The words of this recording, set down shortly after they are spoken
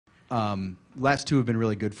Last two have been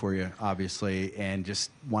really good for you, obviously, and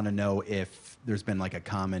just want to know if there's been like a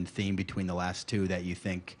common theme between the last two that you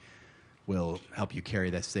think will help you carry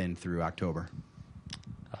this in through October.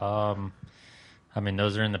 I mean,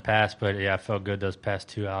 those are in the past, but yeah, I felt good those past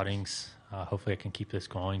two outings. Hopefully I can keep this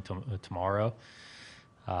going tomorrow.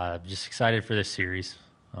 Just excited for this series.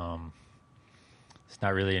 It's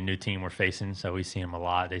not really a new team we're facing, so we've seen them a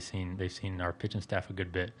lot. They've seen our pitching staff a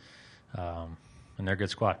good bit, and they're a good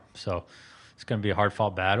squad. So it's going to be a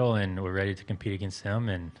hard-fought battle, and we're ready to compete against them.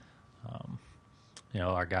 And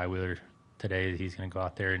our guy Wheeler today, he's going to go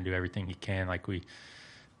out there and do everything he can, like he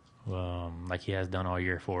has done all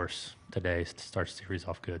year for us today to start the series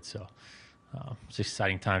off good. So it's an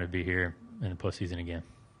exciting time to be here in the postseason again.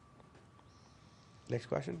 Next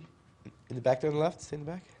question. In the back there on the left, stay in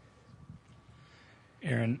the back.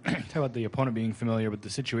 Aaron, talk about the opponent being familiar, but the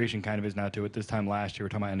situation kind of is now too. At this time last year, we're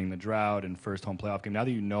talking about ending the drought and first home playoff game. Now that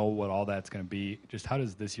you know what all that's going to be, just how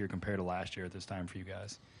does this year compare to last year at this time for you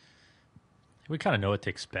guys? We kind of know what to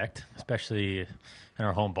expect, especially in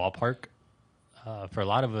our home ballpark. For a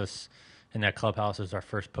lot of us in that clubhouse, it was our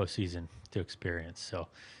first postseason to experience. So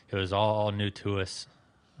it was all new to us.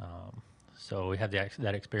 So we have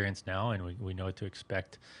that experience now, and we know what to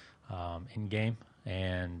expect in game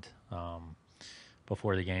and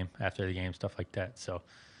before the game, after the game, stuff like that. So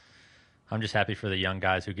I'm just happy for the young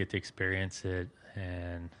guys who get to experience it,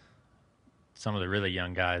 and some of the really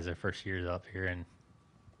young guys, their first years up here, and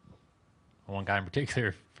one guy in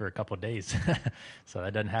particular for a couple of days. So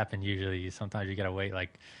that doesn't happen usually. Sometimes you got to wait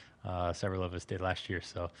like several of us did last year.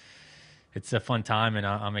 So it's a fun time, and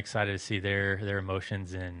I'm excited to see their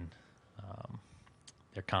emotions and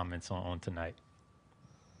their comments on tonight.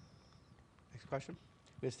 Next question.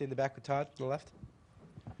 We're going to stay in the back with Todd on the left.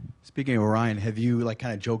 Speaking of Orion, have you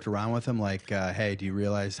kind of joked around with him, like, hey, do you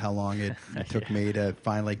realize how long it took me to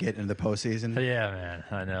finally get into the postseason? Yeah, man,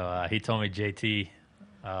 I know. He told me JT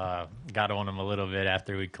got on him a little bit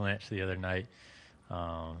after we clinched the other night.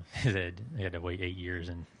 He said he had to wait 8 years,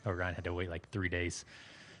 and Orion had to wait like 3 days.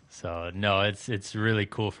 So, no, it's really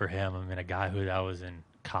cool for him. I mean, a guy who I was in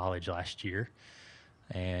college last year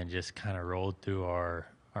and just kind of rolled through our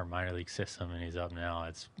minor league system, and he's up now.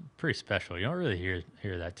 It's pretty special. You don't really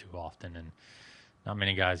hear that too often, and not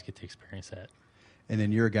many guys get to experience that. And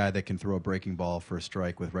then you're a guy that can throw a breaking ball for a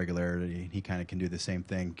strike with regularity. He kind of can do the same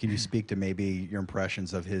thing. Can you speak to maybe your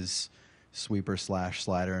impressions of his sweeper /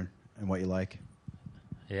 slider and what you like?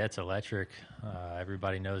 Yeah, it's electric.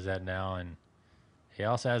 Everybody knows that now, and he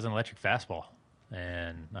also has an electric fastball,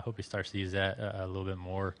 and I hope he starts to use that a little bit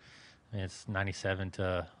more. I mean, it's 97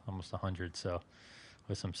 to almost 100, so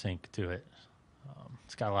with some sink to it.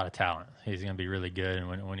 It's got a lot of talent. He's going to be really good,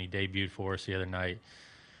 and when he debuted for us the other night,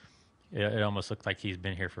 it almost looked like he's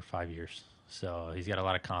been here for 5 years. So he's got a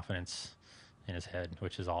lot of confidence in his head,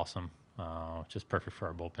 which is awesome. Just perfect for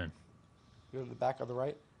our bullpen. You're in the back on the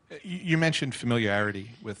right. You mentioned familiarity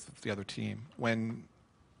with the other team. When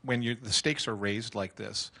the stakes are raised like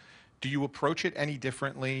this, do you approach it any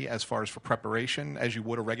differently as far as for preparation as you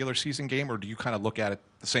would a regular season game, or do you kind of look at it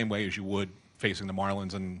the same way as you would facing the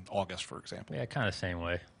Marlins in August, for example? Yeah, kind of the same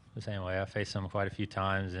way. I faced them quite a few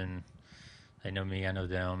times, and they know me, I know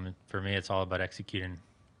them. For me, it's all about executing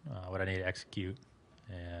what I need to execute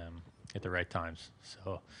at the right times.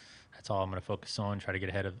 So that's all I'm going to focus on, try to get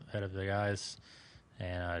ahead of the guys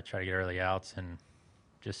and try to get early outs and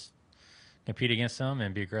just compete against them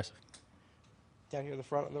and be aggressive. Down here in the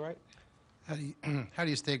front on the right. How do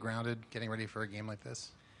you stay grounded getting ready for a game like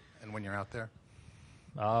this and when you're out there?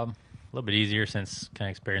 A little bit easier since kind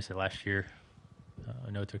of experienced it last year.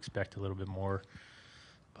 I know what to expect a little bit more,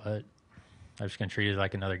 but I'm just going to treat it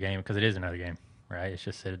like another game because it is another game, right? It's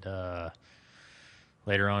just that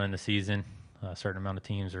later on in the season, a certain amount of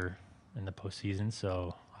teams are in the postseason,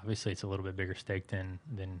 so obviously it's a little bit bigger stake than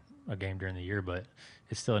a game during the year, but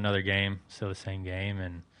it's still another game, still the same game,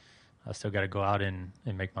 and I still got to go out and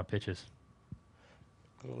make my pitches.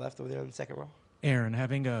 On the left over there in the second row. Aaron,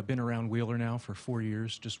 having been around Wheeler now for 4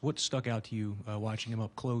 years, just what stuck out to you watching him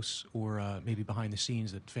up close or maybe behind the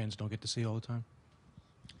scenes that fans don't get to see all the time?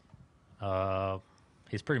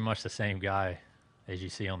 He's pretty much the same guy as you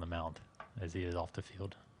see on the mound as he is off the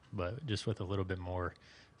field, but just with a little bit more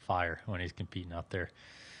fire when he's competing out there.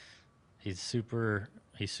 He's super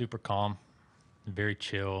calm, very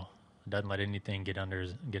chill, doesn't let anything get under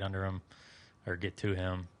him or get to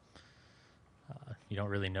him. You don't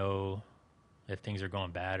really know if things are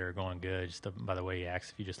going bad or going good just by the way he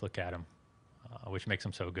acts if you just look at him, which makes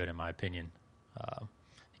him so good in my opinion.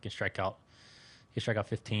 He can strike out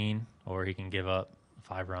 15, or he can give up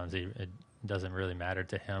 5 runs. doesn't really matter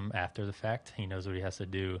to him after the fact. He knows what he has to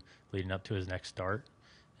do leading up to his next start,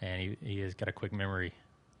 and he has got a quick memory,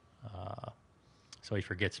 so he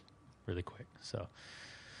forgets really quick. So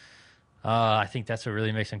I think that's what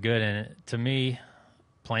really makes him good. And to me,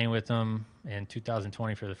 playing with him in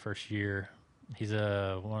 2020 for the first year, he's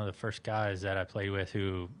one of the first guys that I played with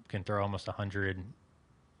who can throw almost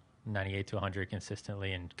 98 to 100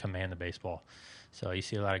 consistently and command the baseball. So you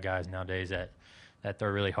see a lot of guys nowadays that throw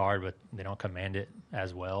really hard, but they don't command it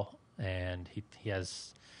as well. And he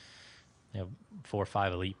has 4 or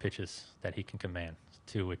 5 elite pitches that he can command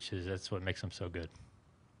too, that's what makes him so good.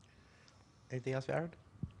 Anything else, Aaron?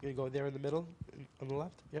 You gonna go there in the middle, on the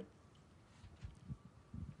left? Yep.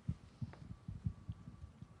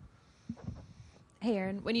 Hey,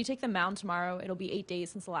 Aaron, when you take the mound tomorrow, it'll be 8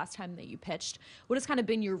 days since the last time that you pitched. What has kind of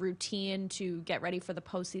been your routine to get ready for the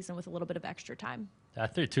postseason with a little bit of extra time? I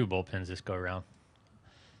threw 2 bullpens this go around.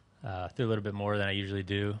 Threw a little bit more than I usually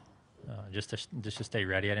do, just to stay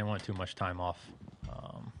ready. I didn't want too much time off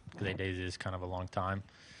because 8 days is kind of a long time.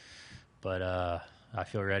 But I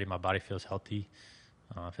feel ready. My body feels healthy.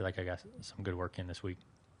 I feel like I got some good work in this week.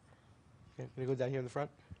 Okay, gonna go down here in the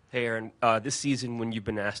front. Hey, Aaron. This season, when you've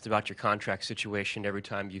been asked about your contract situation, every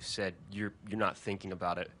time you've said you're not thinking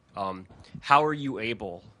about it. How are you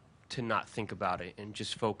able to not think about it and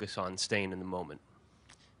just focus on staying in the moment?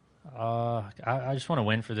 I just want to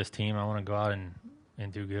win for this team. I want to go out and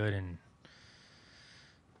do good and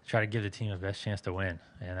try to give the team the best chance to win.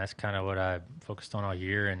 And that's kind of what I focused on all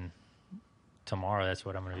year. And tomorrow, that's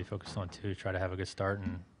what I'm going to be focused on too. Try to have a good start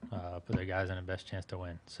and put the guys in the best chance to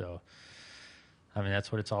win. So, I mean,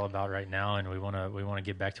 that's what it's all about right now. And we want to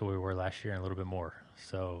get back to where we were last year and a little bit more.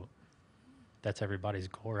 So that's everybody's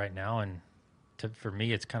goal right now. And for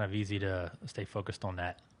me, it's kind of easy to stay focused on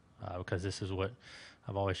that because this is what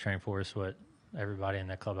I've always trained for. It's what everybody in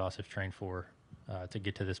that clubhouse has trained for to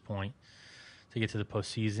get to this point, to get to the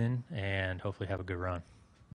postseason, and hopefully have a good run.